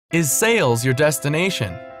Is sales your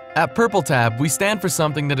destination? At Purple Tab, we stand for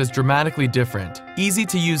something that is dramatically different.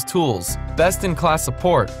 Easy-to-use tools, best-in-class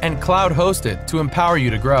support, and cloud-hosted to empower you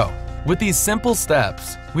to grow. With these simple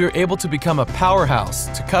steps, we are able to become a powerhouse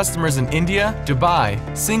to customers in India, Dubai,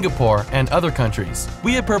 Singapore, and other countries.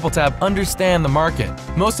 We at Purple Tab understand the market,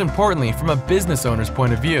 most importantly from a business owner's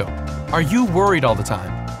point of view. Are you worried all the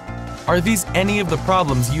time? Are these any of the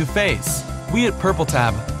problems you face? We at Purple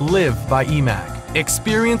Tab live by eMAG.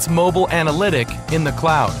 Experience mobile analytic in the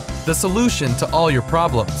cloud, the solution to all your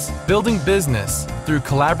problems. Building business through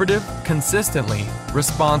collaborative, consistently,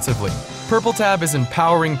 responsively. Purple Tab is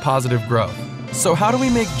empowering positive growth. So how do we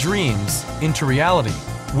make dreams into reality?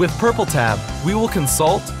 With Purple Tab, we will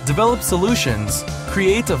consult, develop solutions,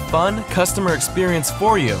 create a fun customer experience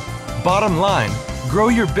for you. Bottom line, grow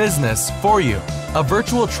your business for you. A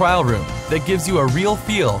virtual trial room that gives you a real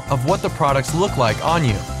feel of what the products look like on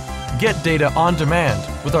you. Get data on demand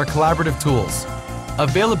with our collaborative tools.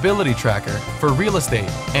 Availability tracker for real estate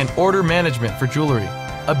and order management for jewelry.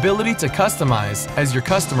 Ability to customize as your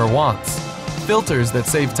customer wants. Filters that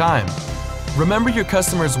save time. Remember your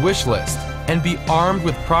customer's wish list and be armed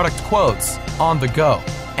with product quotes on the go.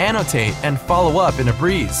 Annotate and follow up in a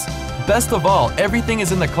breeze. Best of all, everything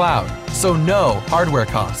is in the cloud, so no hardware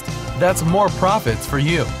cost. That's more profits for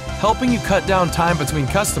you, helping you cut down time between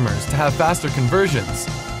customers to have faster conversions.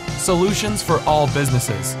 Solutions for all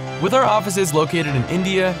businesses. With our offices located in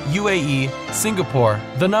India, UAE, Singapore,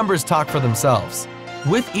 the numbers talk for themselves.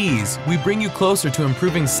 With ease, we bring you closer to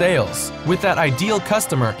improving sales with that ideal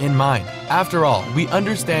customer in mind. After all, we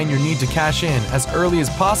understand your need to cash in as early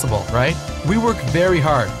as possible, right? We work very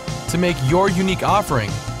hard to make your unique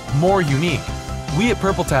offering more unique. We at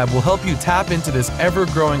Purple Tab will help you tap into this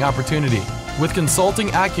ever-growing opportunity with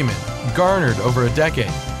consulting acumen garnered over a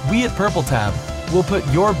decade. We at Purple Tab will put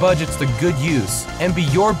your budgets to good use and be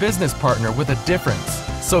your business partner with a difference.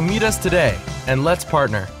 So meet us today and let's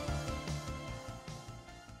partner.